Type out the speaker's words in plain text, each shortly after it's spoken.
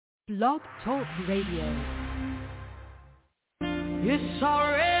Blog Talk Radio. It's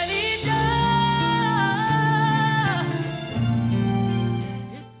already done.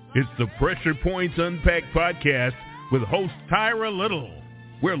 It's the Pressure Points Unpacked podcast with host Tyra Little.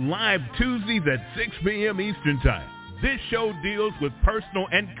 We're live Tuesdays at 6 p.m. Eastern Time. This show deals with personal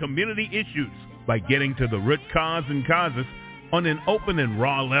and community issues by getting to the root cause and causes on an open and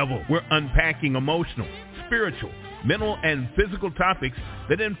raw level. We're unpacking emotional, spiritual, mental, and physical topics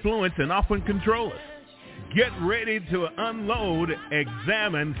that influence and often control us. Get ready to unload,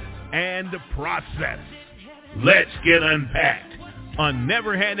 examine, and process. Let's get unpacked on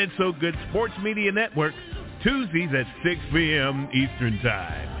Never Had It So Good Sports Media Network, Tuesdays at 6 p.m. Eastern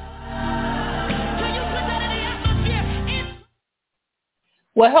Time.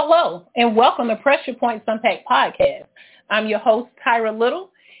 Well, hello, and welcome to Pressure Points Unpacked podcast. I'm your host, Tyra Little,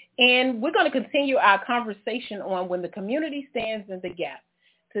 and we're going to continue our conversation on when the community stands in the gap.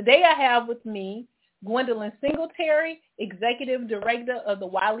 Today I have with me Gwendolyn Singletary, Executive Director of the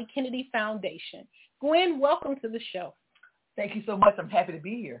Wiley Kennedy Foundation. Gwen, welcome to the show. Thank you so much. I'm happy to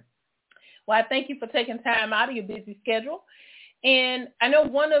be here. Well, I thank you for taking time out of your busy schedule. And I know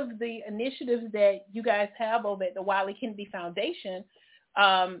one of the initiatives that you guys have over at the Wiley Kennedy Foundation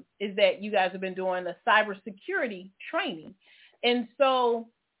is that you guys have been doing the cybersecurity training. And so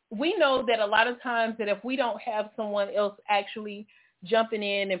we know that a lot of times that if we don't have someone else actually jumping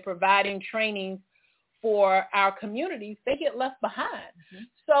in and providing training for our communities, they get left behind. Mm-hmm.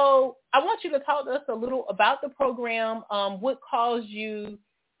 So I want you to talk to us a little about the program. What caused you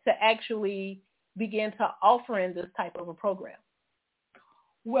to actually begin to offer in this type of a program?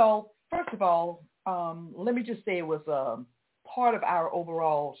 Well, first of all, let me just say it was part of our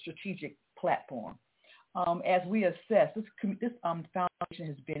overall strategic platform. As we assess, this foundation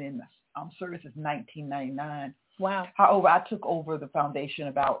has been in service since 1999. Wow. However, I took over the foundation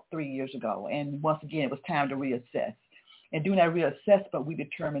about 3 years ago, and once again, it was time to reassess. And during that reassessment, we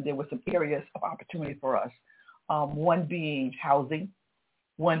determined there were some areas of opportunity for us, one being housing,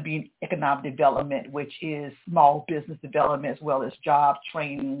 one being economic development, which is small business development as well as job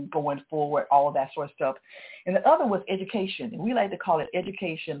training going forward, all of that sort of stuff. And the other was education. And we like to call it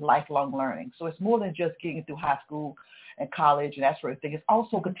education, lifelong learning. So it's more than just getting through high school and college and that sort of thing. It's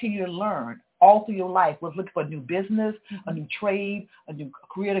also continue to learn all through your life. We're looking for a new business, a new trade, a new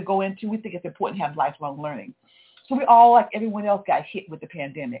career to go into. We think it's important to have lifelong learning. So we all, like everyone else, got hit with the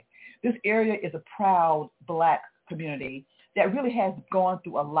pandemic. This area is a proud Black community that really has gone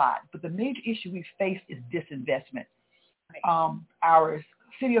through a lot. But the major issue we face is disinvestment. Our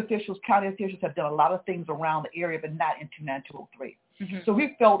city officials, county officials have done a lot of things around the area, but not in 29203. Mm-hmm. So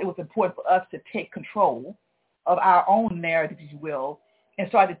we felt it was important for us to take control of our own narrative, if you will, and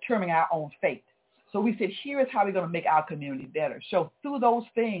start determining our own fate. So we said, here is how we're going to make our community better. So through those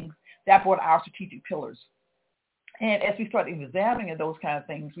things, that brought our strategic pillars. And as we started examining those kind of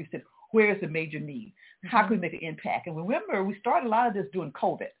things, we said, where is the major need? How can we make an impact? And remember, we started a lot of this during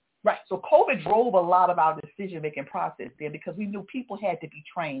COVID. Right. So COVID drove a lot of our decision-making process there because we knew people had to be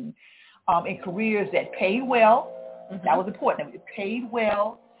trained in careers that paid well. Mm-hmm. That was important. It paid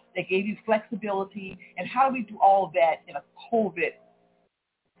well. They gave you flexibility. And how do we do all of that in a COVID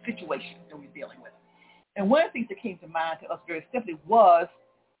situation that we're dealing with? And one of the things that came to mind to us very simply was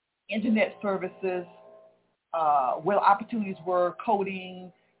internet services, where opportunities were,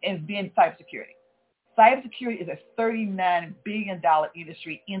 coding, and then cybersecurity. Cybersecurity is a $39 billion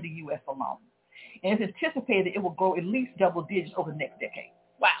industry in the U.S. alone. And it's anticipated that it will grow at least double digits over the next decade.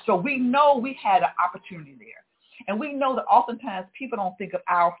 Wow. So we know we had an opportunity there. And we know that oftentimes people don't think of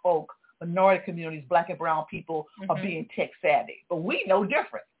our folk, minority communities, Black and brown people, are being tech savvy. But we know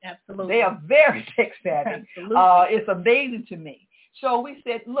different. Absolutely. They are very tech savvy. Absolutely. It's amazing to me. So we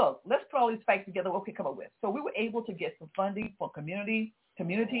said, look, let's put all these facts together. What can we come up with? So we were able to get some funding for communities,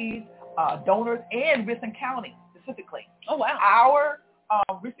 donors, and Richland County specifically. Oh, wow. Our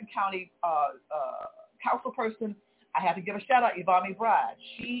Richland County council person, I have to give a shout out, Yvonne McBride.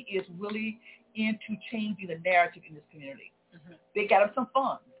 She is really into changing the narrative in this community. Mm-hmm. They got us some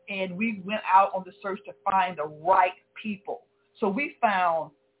funds, and we went out on the search to find the right people. So we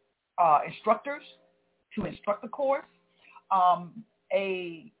found instructors to instruct the course,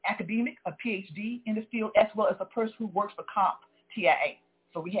 a academic, a PhD in the field, as well as a person who works for TIA.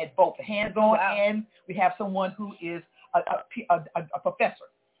 So we had both the hands-on and we have someone who is a professor.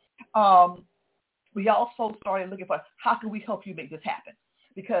 We also started looking for how can we help you make this happen?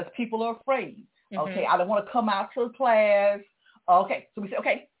 Because people are afraid. Mm-hmm. Okay, I don't want to come out to the class. Okay, so we said,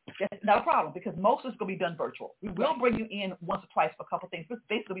 okay, that's not a problem because most of it's going to be done virtual. We will bring you in once or twice for a couple of things, but it's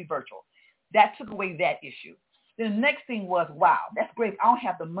basically virtual. That took away that issue. Then the next thing was, wow, that's great. I don't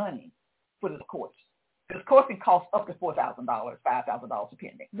have the money for this course. This course can cost up to $4,000, $5,000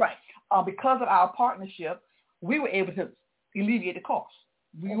 depending. Right. Because of our partnership, we were able to alleviate the cost.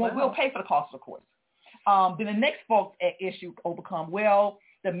 We'll pay for the cost of the course. Then the next folks at issue overcome, well,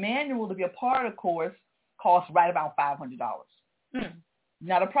 the manual to be a part of the course costs right around $500.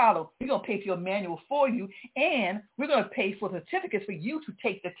 Not a problem. We're going to pay for your manual for you, and we're going to pay for certificates for you to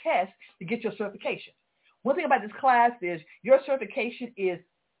take the test to get your certification. One thing about this class is your certification is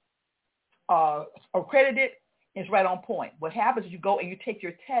accredited. It's right on point. What happens is you go and you take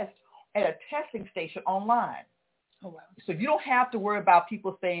your test at a testing station online. Oh, wow. So you don't have to worry about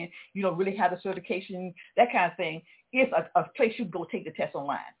people saying you don't really have the certification, that kind of thing. It's a place you can go take the test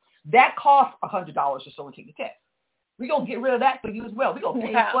online. That costs $100 or so to take the test. We're going to get rid of that for you as well. We're going to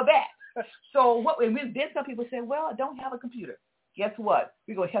pay for that. So then some people say, well, I don't have a computer. Guess what?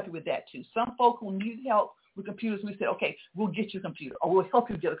 We're going to help you with that too. Some folks who need help with computers, we said, okay, we'll get you a computer, or we'll help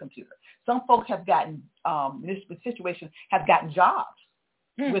you get a computer. Some folks have gotten, in this situation, have gotten jobs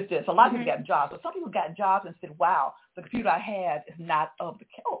with this. A lot of people got jobs. But some people got jobs and said, wow, the computer I have is not of the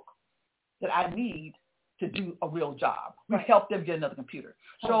ilk that I need to do a real job. We helped them get another computer.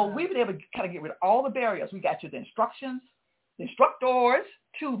 So we've been able to kind of get rid of all the barriers. We got you the instructions, the instructors,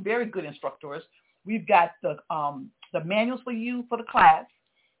 2 very good instructors. We've got the manuals for you for the class.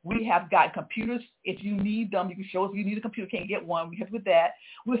 We have got computers. If you need them, you can show us if you need a computer, can't get one. We help you with that.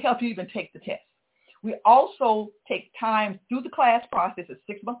 We'll help you even take the test. We also take time through the class process,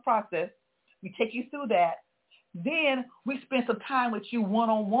 a 6-month process. We take you through that. Then we spend some time with you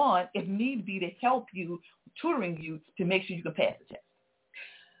one-on-one, if need be, to help you, tutoring you to make sure you can pass the test.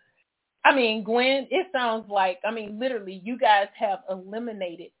 I mean, Gwen, it sounds like, literally, you guys have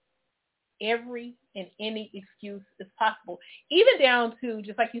eliminated every and any excuse as possible, even down to,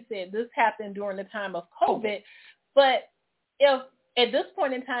 just like you said, this happened during the time of COVID. But if at this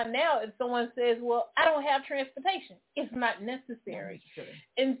point in time now, if someone says, well, I don't have transportation, it's not necessary.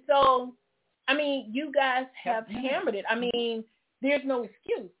 And so, you guys have hammered it. There's no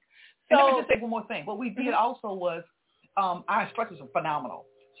excuse. So, and let me just say one more thing. What we did also was our instructors are phenomenal.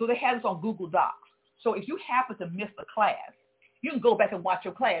 So they had us on Google Docs. So if you happen to miss a class, you can go back and watch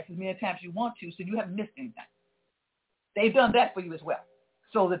your class as many times as you want to, so you haven't missed anything. They've done that for you as well.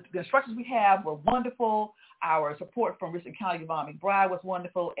 So the instructors we have were wonderful. Our support from Richland County, Yvonne McBride, was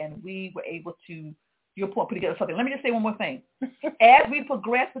wonderful, and we were able to, your point, put together something. Let me just say one more thing. As we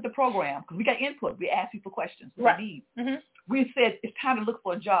progress with the program, because we got input, we asked you for questions, what you need. We said, it's time to look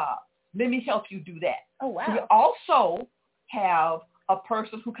for a job. Let me help you do that. Oh, wow. So we also have a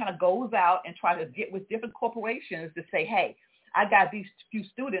person who kind of goes out and tries to get with different corporations to say, hey, I got these few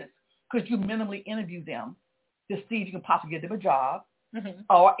students. Could you minimally interview them to see if you can possibly get them a job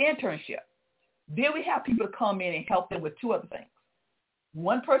or internship? Then we have people to come in and help them with 2 other things.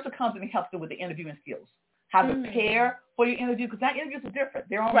 One person comes in and helps them with the interviewing skills, how to prepare for your interview, because now interviews are different.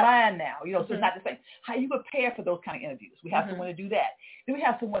 They're online now, so it's not the same. How you prepare for those kind of interviews. We have someone to do that. Then we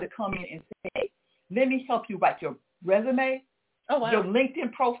have someone to come in and say, hey, let me help you write your resume, your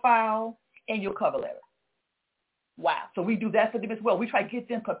LinkedIn profile, and your cover letter. Wow. So we do that for them as well. We try to get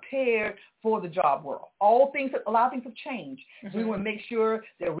them prepared for the job world. A lot of things have changed. So we want to make sure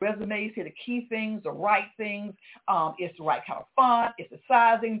their resumes say the key things, the right things. It's the right kind of font. It's the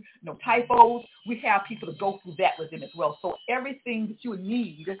sizing, no typos. We have people to go through that with them as well. So everything that you would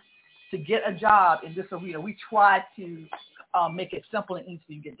need to get a job in this arena, we try to make it simple and easy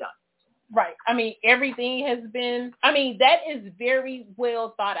for you to get done. Right. Everything has been, that is very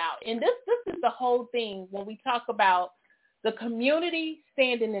well thought out. And this is the whole thing when we talk about the community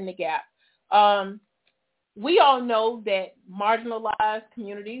standing in the gap. We all know that marginalized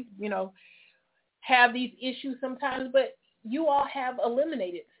communities, have these issues sometimes, but you all have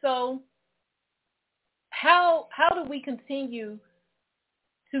eliminated. So how do we continue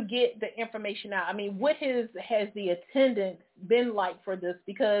to get the information out? What has the attendance been like for this?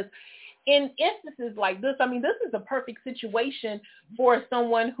 Because in instances like this, this is a perfect situation for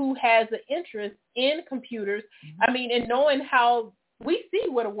someone who has an interest in computers. And knowing how we see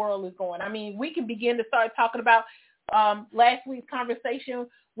where the world is going. We can begin to start talking about, last week's conversation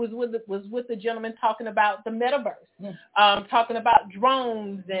was with the gentleman talking about the metaverse, talking about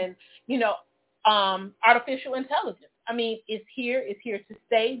drones and, artificial intelligence. It's here to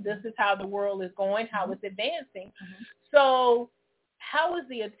stay. This is how the world is going, how it's advancing. So how is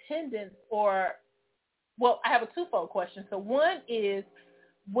the attendance I have a 2-fold question. So one is,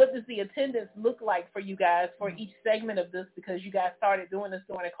 what does the attendance look like for you guys for each segment of this? Because you guys started doing this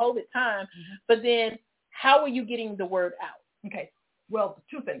during the COVID time. But then how are you getting the word out? Okay. Well,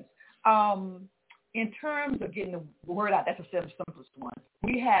 2 things. in terms of getting the word out, that's the simplest one.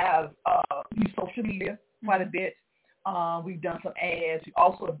 We have used social media quite a bit. We've done some ads. We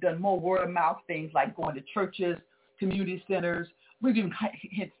also have done more word of mouth things like going to churches, community centers. We've even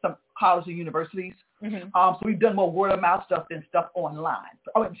hit some colleges and universities. So we've done more word of mouth stuff than stuff online,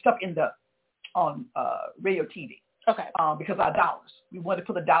 stuff on radio, TV. Okay. Because our dollars, we want to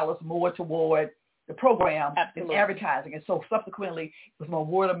put the dollars more toward the program than advertising, and so subsequently it was more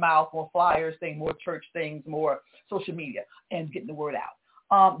word of mouth, more flyers things, more church things, more social media, and getting the word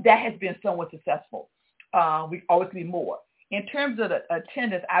out. That has been somewhat successful. We always need more. In terms of the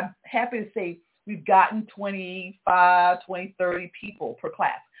attendance, I'm happy to say we've gotten 25, 20, 30 people per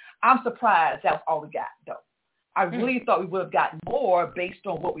class. I'm surprised that's all we got, though. I really thought we would have gotten more based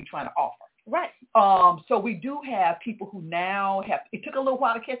on what we're trying to offer. Right. So we do have people who now have, it took a little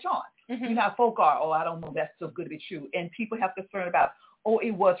while to catch on. You know how folk are, I don't know, that's so good to be true. And people have concern about,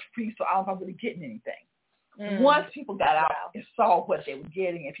 it was free, so I don't know if I'm really getting anything. Once people got out and saw what they were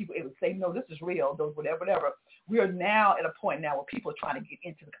getting, and people would say, no, this is real, those whatever. We are now at a point now where people are trying to get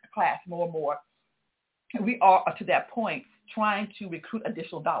into the class more and more. And we are to that point trying to recruit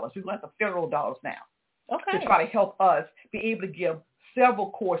additional dollars. We're going to have the federal dollars now to try to help us be able to give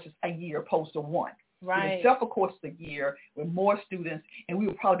several courses a year opposed to one. Right. Several courses a year with more students, and we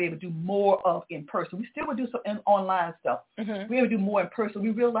will probably be able to do more of in person. We still will do some online stuff. We will do more in person. We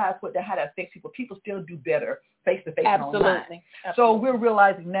realize how that affects people. People still do better face-to-face and online. So we're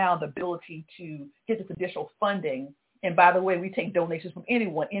realizing now the ability to get this additional funding. And by the way, we take donations from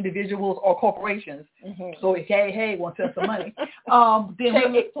anyone, individuals or corporations. So hey, want to send some money?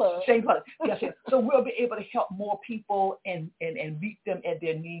 Shameless plug. Yes. So we'll be able to help more people and meet them at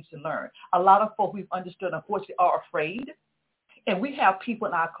their needs to learn. A lot of folks we've understood, unfortunately, are afraid. And we have people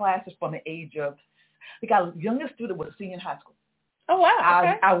in our classes from the age of, we got a youngest student was a senior in high school. Oh, wow.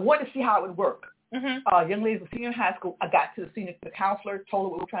 Okay. I wanted to see how it would work. Young lady was a senior in high school. I got to the counselor, told her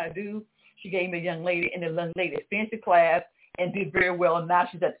what we were trying to do. She gave me a young lady, and the young lady finished the class and did very well. And now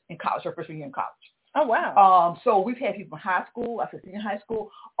she's in college, her first year in college. Oh, wow. So we've had people in high school, I said senior high school,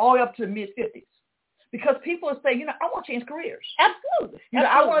 all the way up to the mid-50s. Because people say, I want to change careers. Absolutely.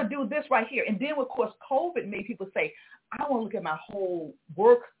 I want to do this right here. And then, of course, COVID made people say, I want to look at my whole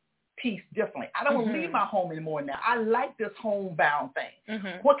work piece differently. I don't want to leave my home anymore now. I like this homebound thing.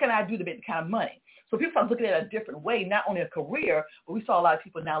 What can I do to make the kind of money? So people are looking at it a different way, not only a career, but we saw a lot of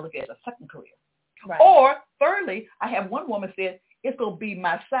people now look at it as a second career. Right. Or thirdly, I have one woman said, it's going to be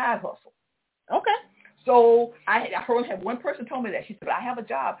my side hustle. Okay. So I had one person told me that. She said, I have a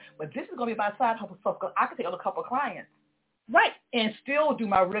job, but this is going to be my side hustle because I can take on a couple of clients. Right. And still do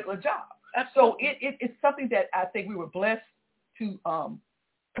my regular job. Absolutely. So it's something that I think we were blessed to come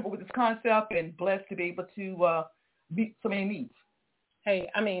up with this concept and blessed to be able to meet so many needs. Hey,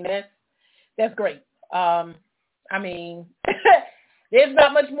 I mean, that's great. I mean, there's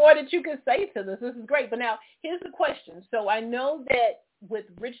not much more that you can say to this. This is great. But now, here's the question. So I know that with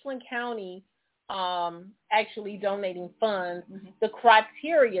Richland County actually donating funds, the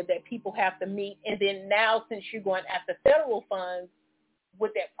criteria that people have to meet, and then now since you're going after federal funds,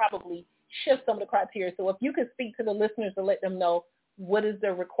 would that probably shift some of the criteria? So if you could speak to the listeners to let them know what are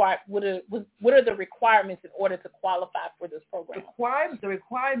the requirements in order to qualify for this program? The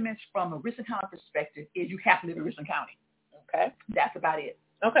requirements from a Richland County perspective is you have to live in Richland County. Okay. That's about it.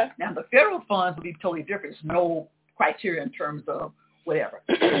 Okay. Now, the federal funds will be totally different. There's no criteria in terms of whatever.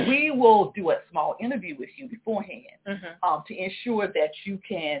 We will do a small interview with you beforehand to ensure that you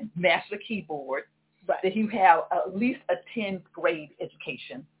can master the keyboard, that you have at least a 10th grade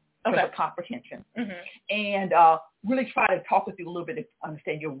education for comprehension, and really try to talk with you a little bit to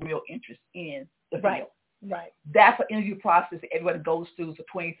understand your real interest in the field. Right. That's an interview process that everybody goes through. It's a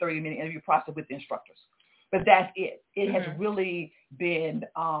 20, 30-minute interview process with the instructors. But that's it. It has really been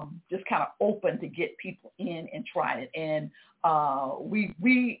just kind of open to get people in and try it. And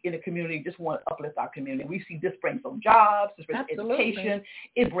we in the community just want to uplift our community. We see this brings on jobs, this brings education.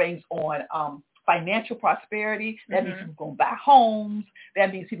 It brings on financial prosperity. That means people going to buy homes.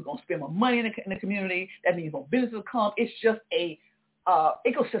 That means people going to spend more money in the community. That means more business will come. It's just a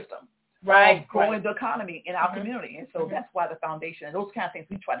ecosystem. Growing the economy in our community. And so that's why the foundation and those kind of things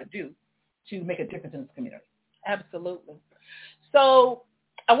we try to do to make a difference in this community. Absolutely. So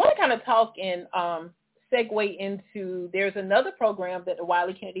I want to kind of talk and segue into, there's another program that the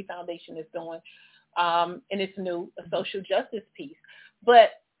Wiley Kennedy Foundation is doing, and it's new, a social justice piece.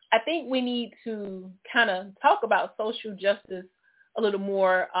 But I think we need to kind of talk about social justice a little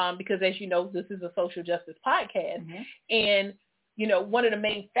more because, as you know, this is a social justice podcast. And, you know, one of the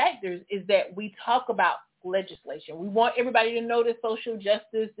main factors is that we talk about legislation. We want everybody to know that social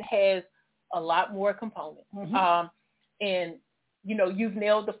justice has a lot more components. And, you know, you've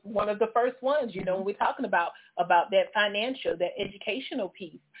nailed one of the first ones, you know, when we're talking about that financial, that educational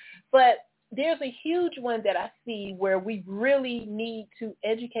piece. But there's a huge one that I see where we really need to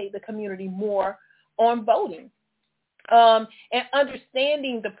educate the community more on voting and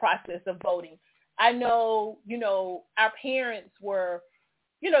understanding the process of voting. I know, you know, our parents were,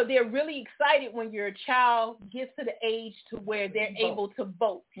 you know, they're really excited when your child gets to the age to where they're able to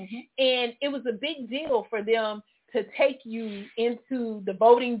vote. And it was a big deal for them to take you into the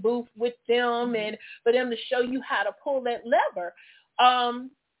voting booth with them and for them to show you how to pull that lever.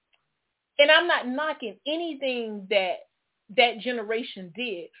 And I'm not knocking anything that generation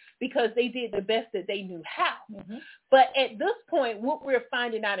did because they did the best that they knew how. But at this point, what we're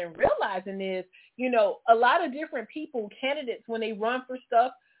finding out and realizing is, you know, a lot of different people, candidates, when they run for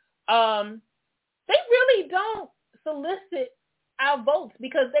stuff, they really don't solicit our votes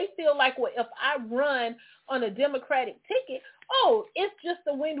because they feel like, well, if I run on a Democratic ticket, oh, it's just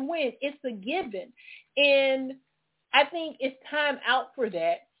a win-win. It's a given. And I think it's time out for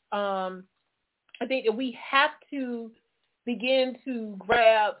that. I think that we have to begin to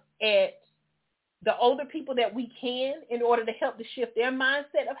grab at the older people that we can in order to help to shift their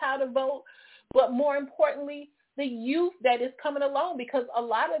mindset of how to vote. But more importantly, the youth that is coming along, because a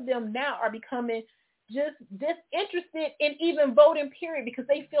lot of them now are becoming just disinterested in even voting, period, because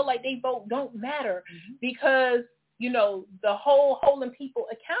they feel like they vote don't matter because, you know, the whole holding people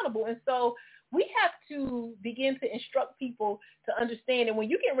accountable. And so we have to begin to instruct people to understand that when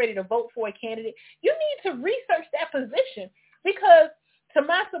you get ready to vote for a candidate, you need to research that position because to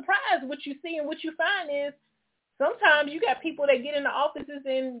my surprise, what you see and what you find is sometimes you got people that get into offices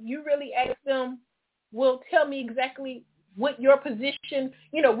and you really ask them, well, tell me exactly what your position,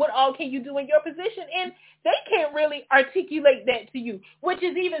 you know, what all can you do in your position? And they can't really articulate that to you, which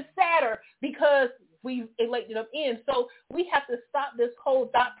is even sadder because we've elected them in. So we have to stop this whole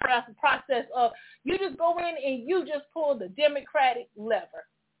thought process of you just go in and you just pull the Democratic lever.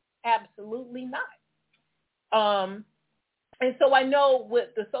 Absolutely not. And so I know with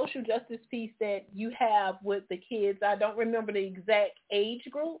the social justice piece that you have with the kids, I don't remember the exact age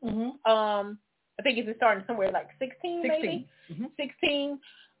group. I think it's starting somewhere like 16. maybe? 16.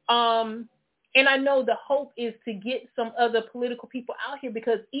 And I know the hope is to get some other political people out here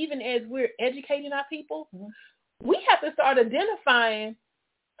because even as we're educating our people, we have to start identifying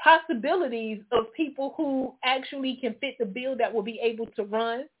possibilities of people who actually can fit the bill that will be able to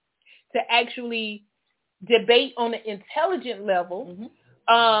run, to actually debate on an intelligent level,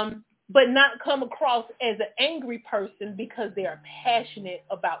 but not come across as an angry person because they are passionate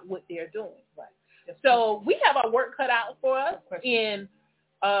about what they're doing. So we have our work cut out for us. And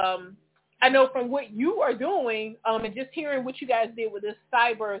I know from what you are doing and just hearing what you guys did with this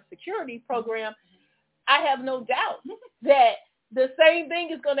cyber security program, I have no doubt that the same thing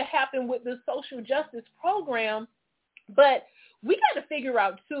is going to happen with the social justice program. But we got to figure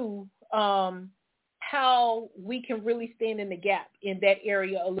out, too, how we can really stand in the gap in that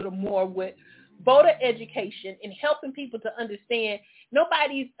area a little more with voter education and helping people to understand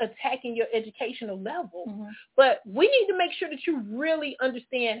nobody's attacking your educational level, but we need to make sure that you really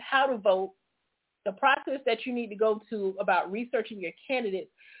understand how to vote, the process that you need to go to about researching your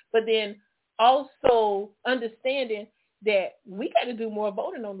candidates, but then also understanding that we got to do more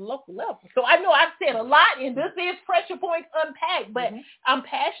voting on the local level. So I know I've said a lot, and this is Pressure Points Unpacked, but I'm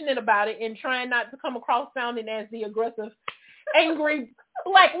passionate about it and trying not to come across sounding as the aggressive, angry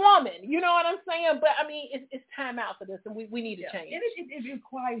Black woman. You know what I'm saying? But, I mean, it's time out for this, and we need to change. It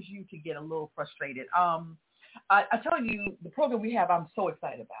requires you to get a little frustrated. I tell you, the program we have, I'm so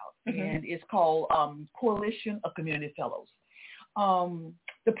excited about, and it's called Coalition of Community Fellows.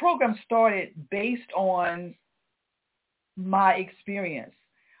 The program started based on my experience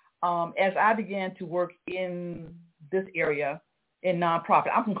as I began to work in this area in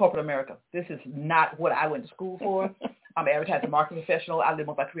nonprofit. I'm from corporate America. This is not what I went to school for. I'm an advertising marketing professional. I lived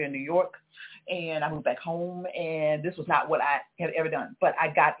my career in New York, and I moved back home, and this was not what I had ever done. But I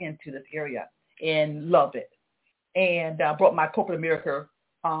got into this area and loved it, and brought my corporate America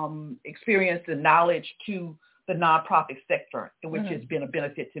experience and knowledge to the nonprofit sector, which has been a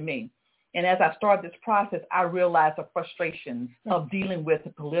benefit to me. And as I started this process, I realized the frustrations of dealing with the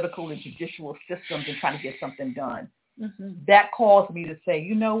political and judicial systems and trying to get something done. That caused me to say,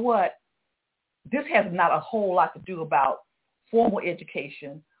 you know what? This has not a whole lot to do about formal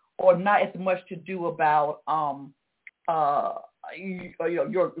education or not as much to do about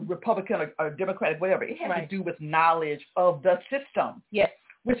your Republican or Democratic, whatever. It has to do with knowledge of the system,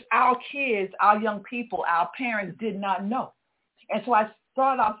 which our kids, our young people, our parents did not know. And so I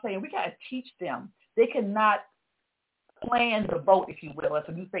started off saying we got to teach them. They cannot plan the vote, if you will. That's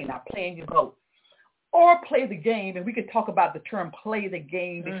a new thing now, plan your vote. Or play the game, and we could talk about the term play the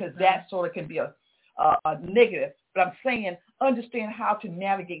game because that sort of can be a negative. But I'm saying understand how to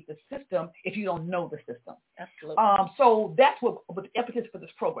navigate the system if you don't know the system. Absolutely. So that's what the impetus for this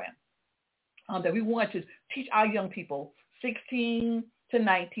program, that we want to teach our young people, 16 to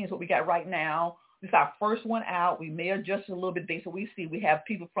 19 is what we got right now. This is our first one out. We may adjust a little bit based on what we see. We have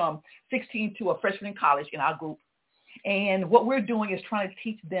people from 16 to a freshman in college in our group. And what we're doing is trying to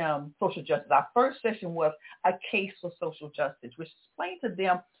teach them social justice. Our first session was a case for social justice, which explained to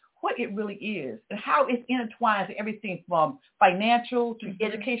them what it really is and how it intertwines everything from financial to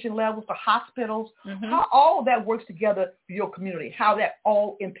education levels to hospitals, how all of that works together for your community, how that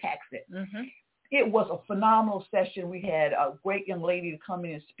all impacts it. It was a phenomenal session. We had a great young lady to come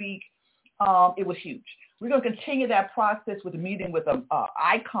in and speak. It was huge. We're going to continue that process with a meeting with an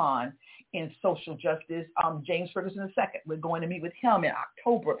icon in social justice, James Ferguson II. We're going to meet with him in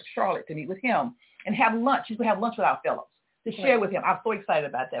October, Charlotte, to meet with him and have lunch. He's going to have lunch with our fellows to share with him. I'm so excited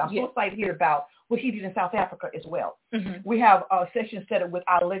about that. I'm so excited to hear about what he did in South Africa as well. We have a session set up with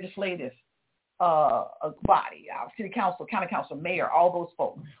our legislative body, our city council, county council, mayor, all those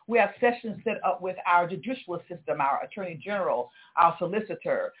folks. We have sessions set up with our judicial system, our attorney general, our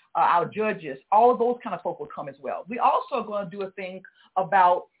solicitor, our judges. All of those kind of folk will come as well. We also are going to do a thing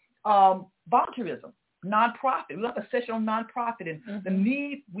about volunteerism, nonprofit. We have a session on nonprofit and the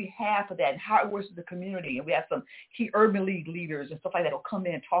need we have for that and how it works with the community. And we have some key urban league leaders and stuff like that will come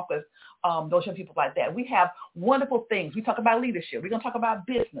in and talk with those young people like that. We have wonderful things. We talk about leadership. We're going to talk about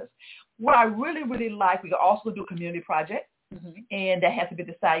business. What I really, really like, we also do a community project. And that hasn't been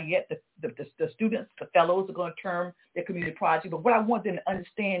decided yet. The students, the fellows are going to term their community project. But what I want them to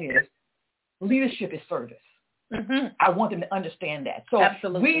understand is leadership is service. I want them to understand that.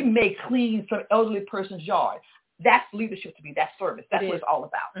 So we may clean some elderly person's yard. That's leadership to me. That's service. That's what it's all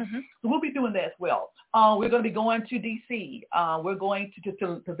about. So we'll be doing that as well. We're going to be going to D.C. We're going to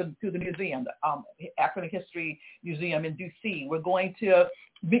the museum, the African History Museum in D.C. We're going to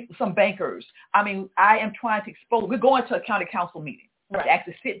meet some bankers. I mean, I am trying to expose. We're going to a county council meeting to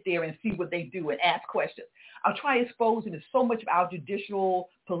actually sit there and see what they do and ask questions. I'm trying to expose them to so much of our judicial,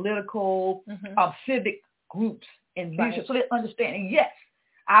 political, civic groups and leadership so they understand. And yes,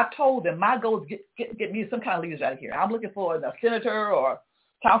 I've told them my goal is get me some kind of leaders out of here. I'm looking for a senator or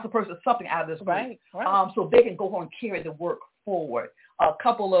council person, something out of this group, so they can go on and carry the work forward. A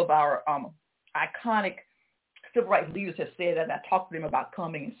couple of our iconic civil rights leaders have said that, and I talked to them about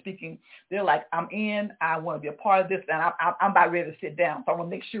coming and speaking. They're like, I'm in. I want to be a part of this, and I'm about ready to sit down. So I want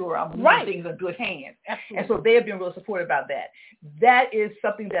to make sure I'm doing things in good hands. And so they have been really supportive about that. That is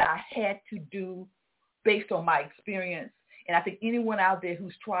something that I had to do based on my experience. And I think anyone out there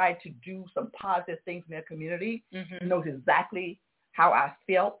who's tried to do some positive things in their community knows exactly how I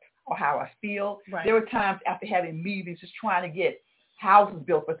felt or how I feel. There were times after having meetings just trying to get houses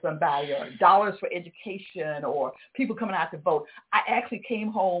built for somebody or dollars for education or people coming out to vote. I actually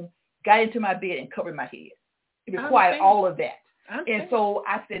came home, got into my bed and covered my head. It required all of that. And so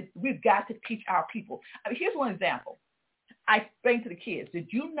I said, we've got to teach our people. I mean, here's one example. I explained to the kids, did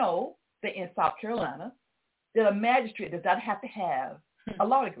you know that in South Carolina, that a magistrate does not have to have a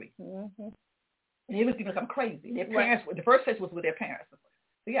law degree? And it was because I'm crazy. Their parents, the first session was with their parents.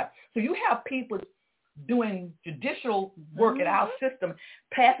 So you have people doing judicial work in our system,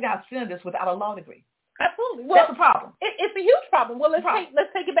 passing out senators without a law degree. Absolutely. Well, that's a problem. It's a huge problem. Well, let's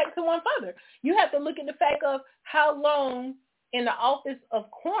take it back to one further. You have to look at the fact of how long in the office of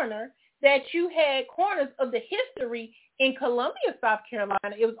coroner that you had coroners of the history in Columbia, South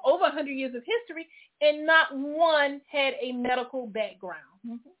Carolina. It was over 100 years of history, and not one had a medical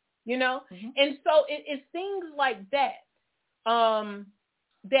background, you know? And so it seems like that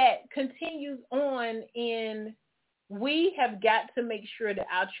that continues on in we have got to make sure that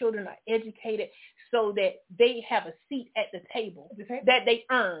our children are educated so that they have a seat at the table that they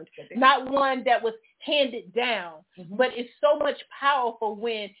earned, not one that was handed down, but it's so much powerful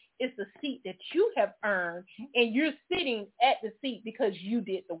when it's a seat that you have earned and you're sitting at the seat because you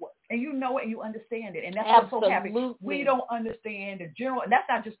did the work. And you know it and you understand it. And that's what's so happy. We don't understand the general, and that's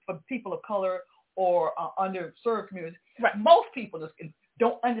not just for people of color or underserved communities. Most people just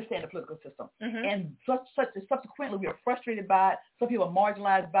don't understand the political system. And subsequently we are frustrated by it. Some people are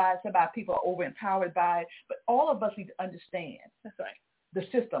marginalized by it. Some people are over-empowered by it. But all of us need to understand the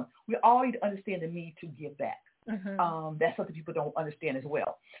system. We all need to understand the need to give back. That's something people don't understand as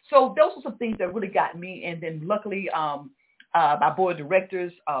well. So those are some things that really got me. And then luckily my board of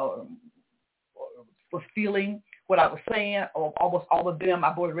directors was feeling what I was saying. Almost all of them,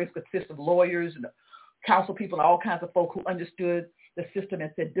 my board of race consists of lawyers and council people and all kinds of folk who understood the system and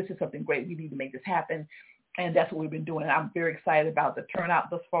said, this is something great. We need to make this happen. And that's what we've been doing. And I'm very excited about the turnout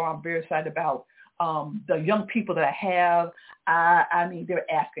thus far. I'm very excited about the young people that I have. I mean, they're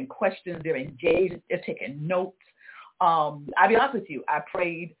asking questions. They're engaged. They're taking notes. I'll be honest with you. I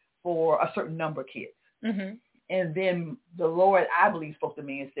prayed for a certain number of kids. Mm-hmm. And then the Lord, I believe, spoke to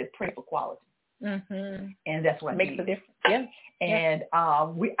me and said, pray for quality. Mm-hmm. And that's what makes a difference. Yeah. And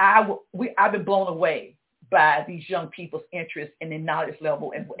I've been blown away by these young people's interest and their knowledge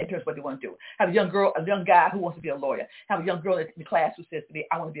level and in terms of what they want to do. I have a young guy who wants to be a lawyer. I have a young girl in the class who says to me,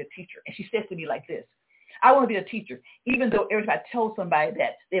 I want to be a teacher. And she says to me like this, I want to be a teacher. Even though every time I tell somebody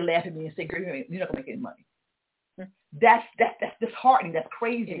that, they laugh at me and say, girl, you're not going to make any money. That's disheartening. That's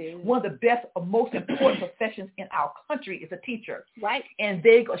crazy. One of the best or most important professions in our country is a teacher. Right. And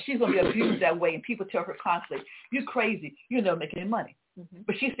she's going to be abused that way. And people tell her constantly, you're crazy. You're never making any money. Mm-hmm.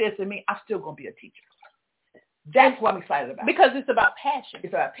 But she says to me, I'm still going to be a teacher. That's what I'm excited about. Because it's about passion.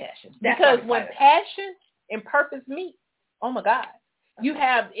 It's about passion. Because when passion and purpose meet, oh my God, you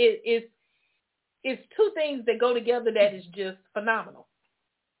have it's two things that go together that is just phenomenal.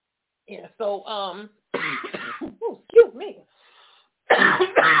 Yeah. So excuse me.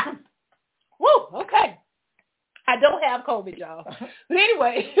 Woo. Okay. I don't have COVID, y'all. But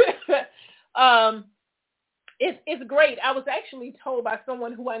anyway, it's great. I was actually told by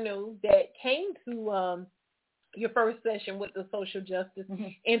someone who I knew that came to your first session with the social justice, mm-hmm.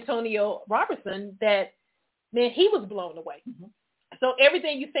 Antonio Robertson, that, man, he was blown away. Mm-hmm. So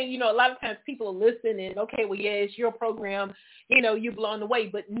everything you say, a lot of times people listen and, okay, well, yeah, it's your program, you're blown away.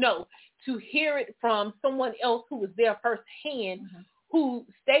 But no, to hear it from someone else who was there firsthand, mm-hmm. who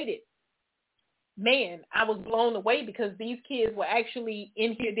stated, man, I was blown away because these kids were actually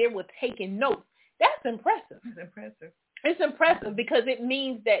in here, they were taking notes. That's impressive. It's impressive. It's impressive because it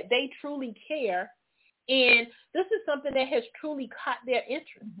means that they truly care. And this is something that has truly caught their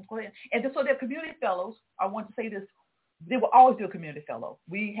interest. Mm-hmm. And so they're community fellows. I want to say this. They will always do a community fellow.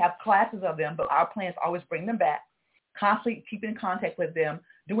 We have classes of them, but our plan is always bring them back, constantly keeping in contact with them,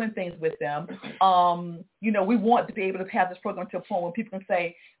 doing things with them. We want to be able to have this program to a point where people can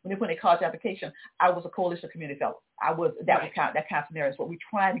say, when they put in a college application, I was a coalition community fellow. That kind of scenario. So we're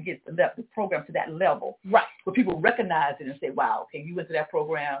trying to get the program to that level, right? Where people recognize it and say, wow, okay, you went to that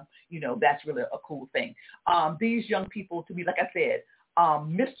program, that's really a cool thing. These young people, to me, like I said,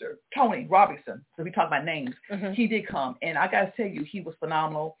 Mr. Tony Robinson, so we talk about names, mm-hmm. he did come, and I got to tell you, he was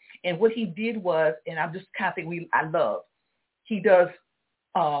phenomenal. And what he did was, and I'm just kind of thinking I love, he does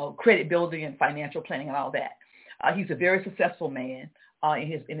credit building and financial planning and all that. He's a very successful man in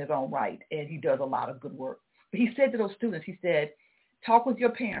his own right, and he does a lot of good work. But he said to those students, he said, talk with your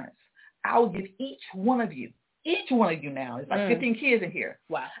parents. I will give each one of you now, it's like 15 kids in here.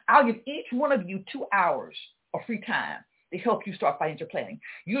 Wow. I'll give each one of you 2 hours of free time to help you start financial planning.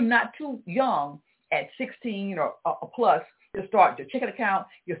 You're not too young at 16 or plus to start your checking account,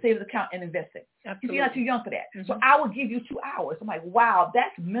 your savings account, and investing. Absolutely. You're not too young for that. Mm-hmm. So I will give you 2 hours. I'm like, wow,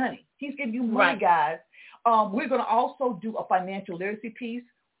 that's money. He's giving you money, right. guys. We're going to also do a financial literacy piece.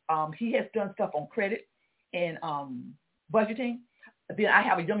 He has done stuff on credit and budgeting. Then I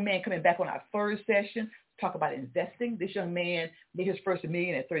have a young man coming back on our third session to talk about investing. This young man made his first $1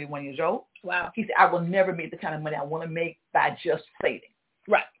 million at 31 years old. Wow. He said, I will never make the kind of money I want to make by just saving.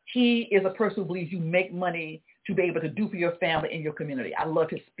 Right. He is a person who believes you make money to be able to do for your family and your community. I love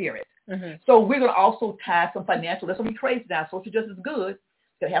his spirit. Mm-hmm. So we're going to also tie some financial. That's going to be crazy now. Social justice is good.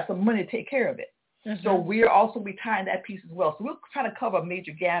 You're going to have some money to take care of it. Mm-hmm. So we're also tying that piece as well. So we'll try to cover a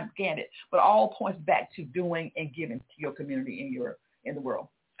major gamut, but all points back to doing and giving to your community in the world.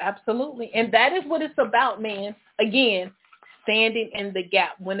 Absolutely. And that is what it's about, man. Again, standing in the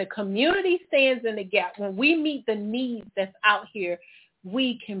gap. When the community stands in the gap, when we meet the needs that's out here,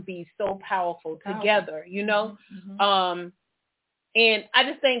 we can be so powerful together, Mm-hmm. And I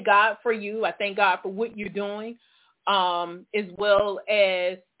just thank God for you. I thank God for what you're doing, as well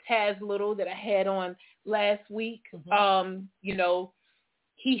as Taz Little that I had on last week. Mm-hmm.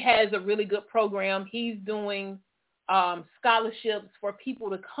 He has a really good program. He's doing scholarships for people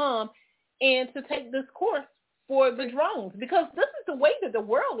to come and to take this course for the drones, because this is the way that the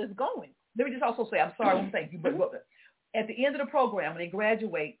world is going. Let me just also say, I'm sorry, I won't thank you, but at the end of the program, when they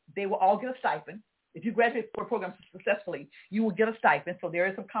graduate, they will all get a stipend. If you graduate for a program successfully, you will get a stipend. So there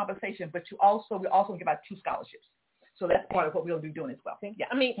is some compensation, but we also give out 2 scholarships. So that's part of what we'll be doing as well. Yeah,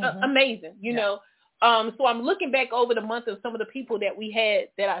 I mean, amazing, you know. So I'm looking back over the month of some of the people that we had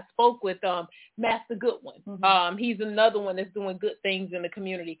that I spoke with. Master Goodwin, he's another one that's doing good things in the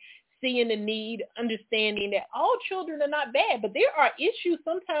community. seeing the need, understanding that all children are not bad, but there are issues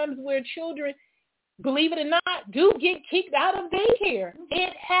sometimes where children, believe it or not, do get kicked out of daycare.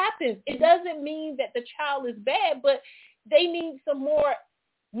 It happens. It doesn't mean that the child is bad, but they need some more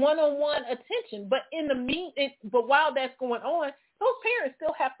one-on-one attention. But but while that's going on, those parents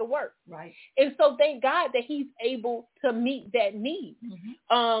still have to work. Right. And so thank God that he's able to meet that need.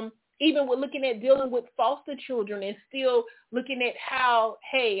 Even with looking at dealing with foster children and still looking at how,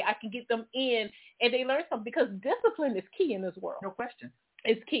 hey, I can get them in and they learn something, because discipline is key in this world. No question.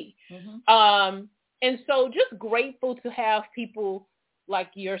 It's key. And so just grateful to have people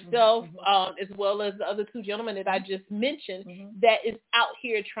like yourself, as well as the other two gentlemen that I just mentioned, that is out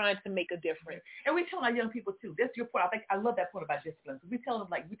here trying to make a difference. And we tell our young people too. That's your point. I love that point about discipline. We tell them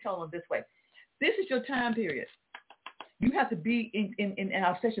this way. This is your time period. You have to be in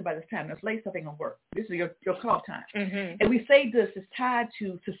our session by this time. This late stuff ain't gonna work. This is your call time. And we say this is tied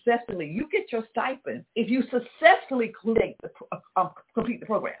to successfully. You get your stipend if you successfully complete the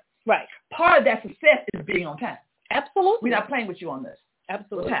program. Right. Part of that success is being on time. Absolutely. We're not playing with you on this.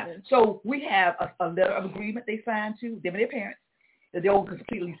 Absolutely. So we have a letter of agreement they signed to them and their parents that they'll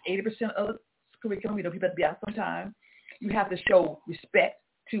complete at least 80% of the curriculum. People have to be out sometime. You have to show respect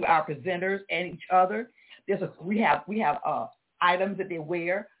to our presenters and each other. We have items that they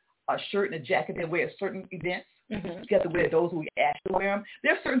wear, a shirt and a jacket they wear at certain events. You have to wear those who we ask to wear them.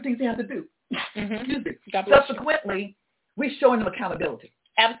 There are certain things they have to do. Excuse me. Subsequently, we're showing them accountability.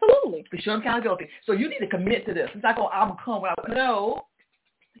 Absolutely. We show them accountability. So you need to commit to this. It's not going, I'm going to come when I know.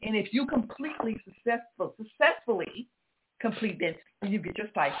 And if you successfully complete this, then you get your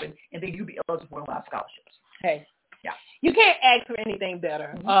stipend, and then you'll be eligible for one of our scholarships. Hey. Yeah. You can't ask for anything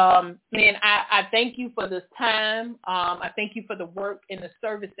better. Man, I thank you for this time. I thank you for the work and the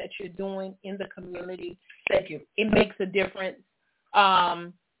service that you're doing in the community. Thank you. It makes a difference.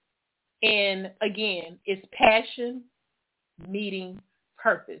 And again, it's passion meeting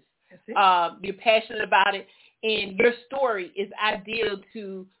purpose. You're passionate about it, and your story is ideal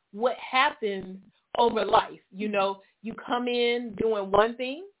to what happens over life. You know, you come in doing one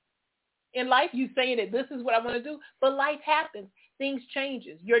thing in life, you saying that this is what I want to do, but life happens. Things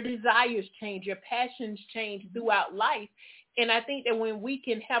changes. Your desires change. Your passions change throughout life. And I think that when we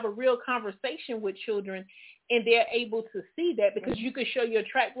can have a real conversation with children and they're able to see that, because you can show your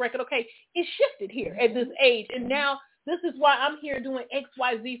track record, okay, it shifted here at this age, and now this is why I'm here doing X,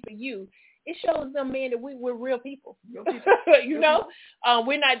 Y, Z for you. It shows them, man, that we're real people. You know,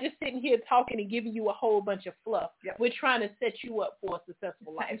 we're not just sitting here talking and giving you a whole bunch of fluff. Yep. We're trying to set you up for a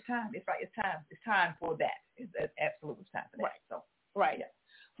successful life. It's time. It's right. It's time. It's time for that. It's absolutely time for that. Right. So, right. Yeah.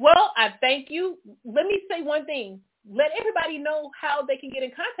 Well, I thank you. Let me say one thing. Let everybody know how they can get in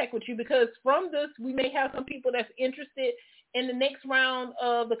contact with you, because from this, we may have some people that's interested in the next round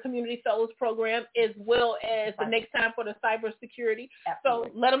of the Community Fellows Program, as well as the next time for the cybersecurity.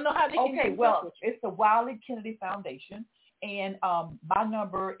 Absolutely. So let them know how they can get in touch with you. It's the Wiley Kennedy Foundation, and my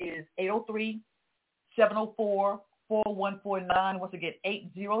number is 803-704-4149. Once again,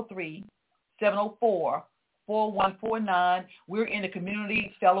 803-704-4149. We're in the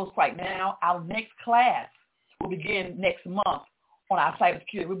Community Fellows right now. Our next class will begin next month on our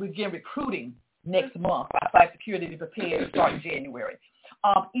cybersecurity. We'll begin recruiting next month. Our cybersecurity is prepared to start in January.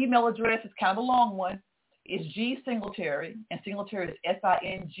 Email address is kind of a long one. It's G Singletary, and Singletary is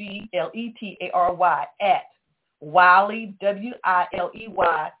SINGLETARY at Wiley,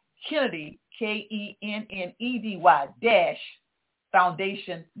 WILEY, Kennedy, KENNEDY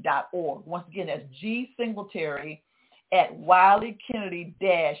 -foundation.org. Once again, that's G Singletary at Wiley Kennedy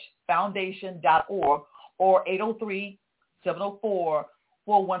 -foundation.org, or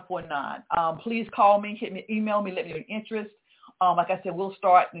 803-704-4149. Please call me, hit me, email me, let me know your interest. Like I said, we'll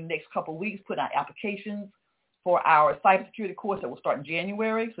start in the next couple of weeks putting out applications for our cybersecurity course that will start in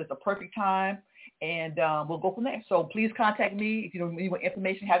January. So it's a perfect time, and we'll go from there. So please contact me if you need more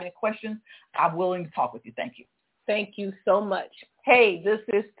information, have any questions. I'm willing to talk with you. Thank you. Thank you so much. Hey, this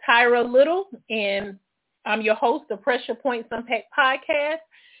is Tyra Little, and I'm your host of Pressure Points Unpacked Podcast.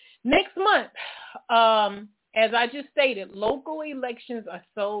 Next month, as I just stated, local elections are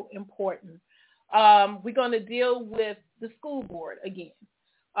so important. We're going to deal with the school board again.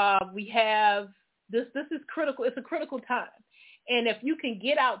 We have this is critical. It's a critical time. And if you can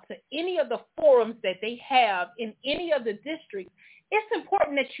get out to any of the forums that they have in any of the districts, it's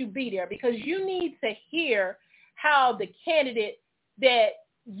important that you be there, because you need to hear how the candidate that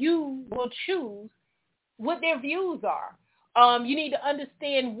you will choose, what their views are. You need to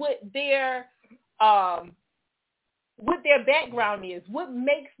understand what their background is, what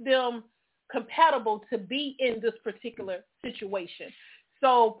makes them compatible to be in this particular situation.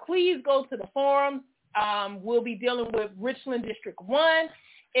 So please go to the forums. We'll be dealing with Richland District 1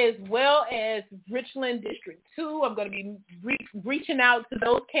 as well as Richland District 2. I'm going to be reaching out to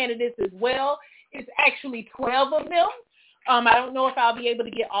those candidates as well. It's actually 12 of them. I don't know if I'll be able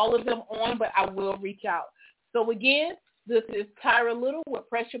to get all of them on, but I will reach out. So again, this is Tyra Little with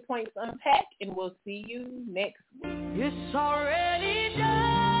Pressure Points Unpacked, and we'll see you next week. It's already done.